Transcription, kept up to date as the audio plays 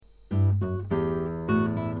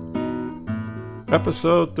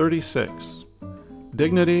Episode 36,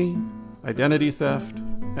 Dignity, Identity Theft,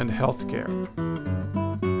 and Healthcare.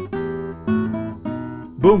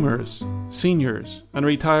 Boomers, seniors, and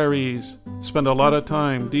retirees spend a lot of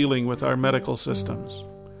time dealing with our medical systems.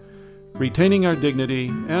 Retaining our dignity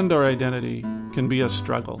and our identity can be a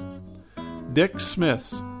struggle. Dick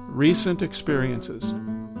Smith's recent experiences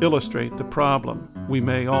illustrate the problem we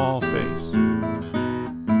may all face.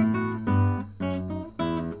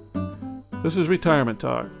 This is Retirement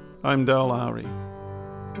Talk. I'm Del Lowry.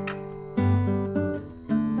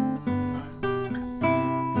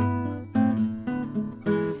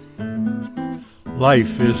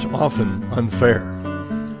 Life is often unfair,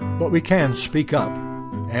 but we can speak up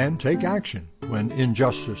and take action when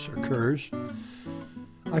injustice occurs.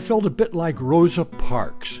 I felt a bit like Rosa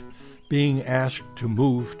Parks being asked to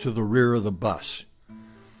move to the rear of the bus.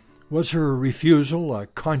 Was her refusal a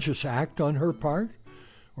conscious act on her part,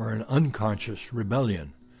 or an unconscious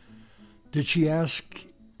rebellion? Did she ask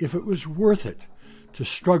if it was worth it to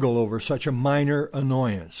struggle over such a minor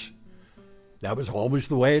annoyance? That was always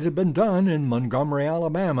the way it had been done in Montgomery,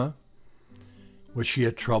 Alabama. Was she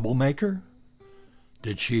a troublemaker?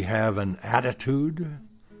 Did she have an attitude?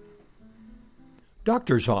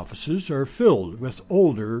 Doctors' offices are filled with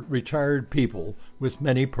older, retired people with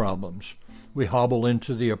many problems. We hobble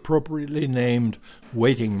into the appropriately named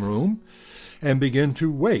waiting room and begin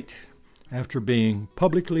to wait after being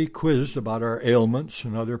publicly quizzed about our ailments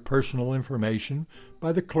and other personal information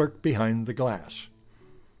by the clerk behind the glass.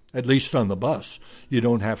 At least on the bus, you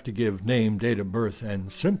don't have to give name, date of birth,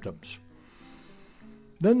 and symptoms.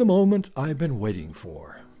 Then the moment I've been waiting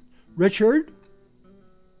for. Richard?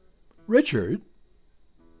 Richard?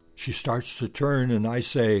 She starts to turn and I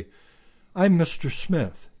say, I'm Mr.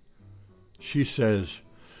 Smith. She says,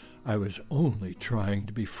 I was only trying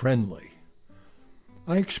to be friendly.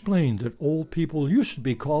 I explained that old people used to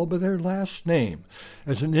be called by their last name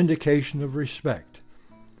as an indication of respect.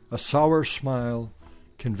 A sour smile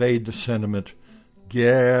conveyed the sentiment,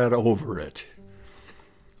 get over it.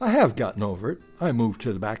 I have gotten over it. I moved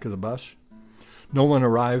to the back of the bus. No one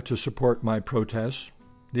arrived to support my protest.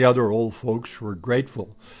 The other old folks were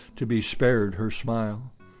grateful to be spared her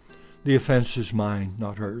smile. The offense is mine,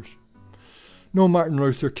 not hers. No Martin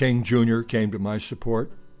Luther King Jr. came to my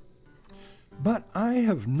support. But I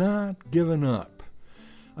have not given up.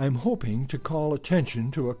 I'm hoping to call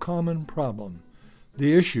attention to a common problem.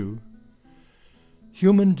 The issue,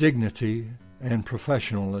 human dignity and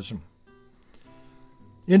professionalism.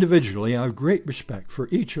 Individually, I have great respect for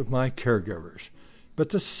each of my caregivers, but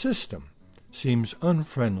the system seems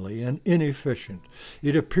unfriendly and inefficient.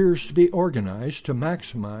 It appears to be organized to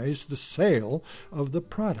maximize the sale of the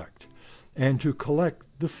product and to collect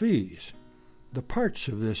the fees. The parts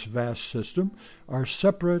of this vast system are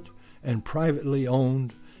separate and privately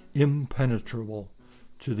owned, impenetrable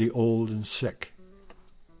to the old and sick.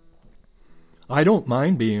 I don't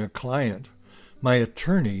mind being a client. My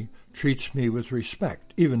attorney treats me with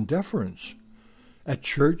respect, even deference. At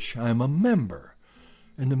church, I am a member,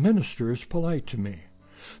 and the minister is polite to me.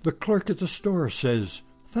 The clerk at the store says,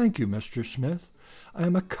 Thank you, Mr. Smith. I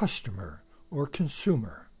am a customer or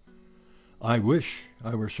consumer. I wish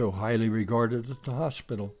I were so highly regarded at the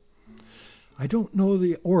hospital. I don't know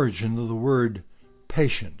the origin of the word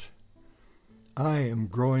patient. I am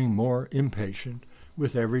growing more impatient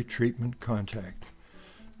with every treatment contact.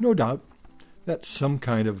 No doubt that's some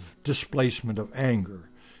kind of displacement of anger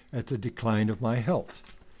at the decline of my health.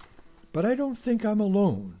 But I don't think I'm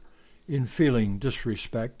alone in feeling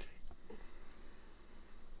disrespect.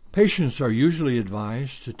 Patients are usually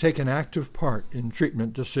advised to take an active part in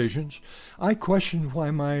treatment decisions. I questioned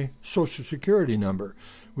why my Social Security number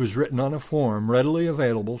was written on a form readily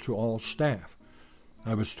available to all staff.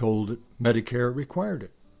 I was told that Medicare required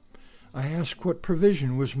it. I asked what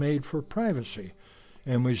provision was made for privacy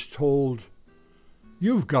and was told,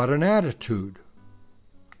 You've got an attitude.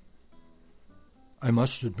 I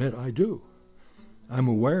must admit I do. I'm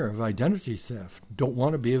aware of identity theft, don't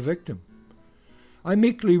want to be a victim. I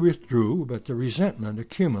meekly withdrew, but the resentment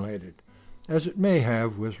accumulated, as it may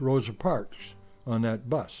have with Rosa Parks on that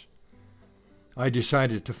bus. I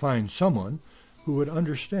decided to find someone who would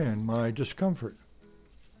understand my discomfort.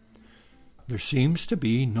 There seems to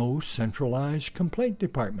be no centralized complaint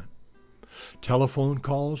department. Telephone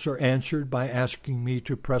calls are answered by asking me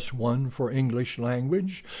to press 1 for English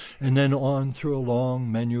language and then on through a long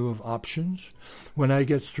menu of options. When I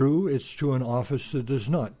get through, it's to an office that does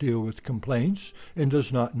not deal with complaints and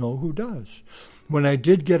does not know who does. When I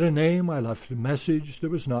did get a name, I left a message that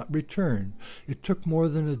was not returned. It took more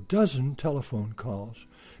than a dozen telephone calls,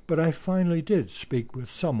 but I finally did speak with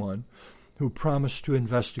someone who promised to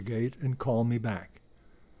investigate and call me back.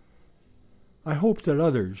 I hope that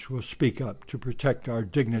others will speak up to protect our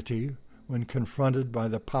dignity when confronted by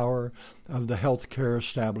the power of the healthcare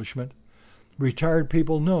establishment. Retired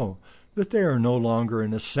people know that they are no longer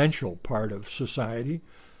an essential part of society.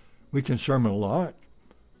 We consume a lot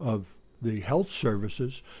of the health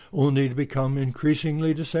services only to become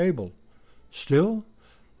increasingly disabled. Still,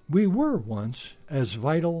 we were once as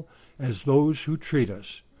vital as those who treat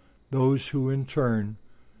us, those who in turn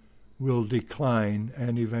will decline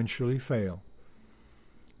and eventually fail.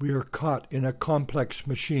 We are caught in a complex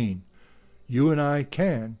machine. You and I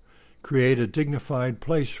can create a dignified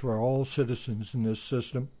place for all citizens in this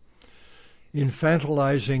system.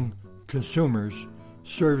 Infantilizing consumers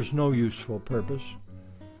serves no useful purpose.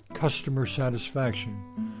 Customer satisfaction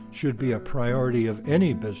should be a priority of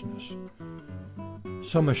any business.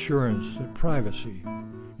 Some assurance that privacy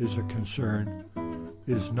is a concern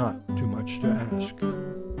is not too much to ask.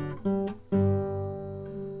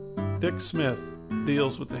 Dick Smith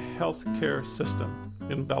deals with the health care system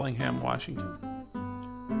in Bellingham, Washington.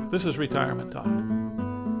 This is Retirement Talk.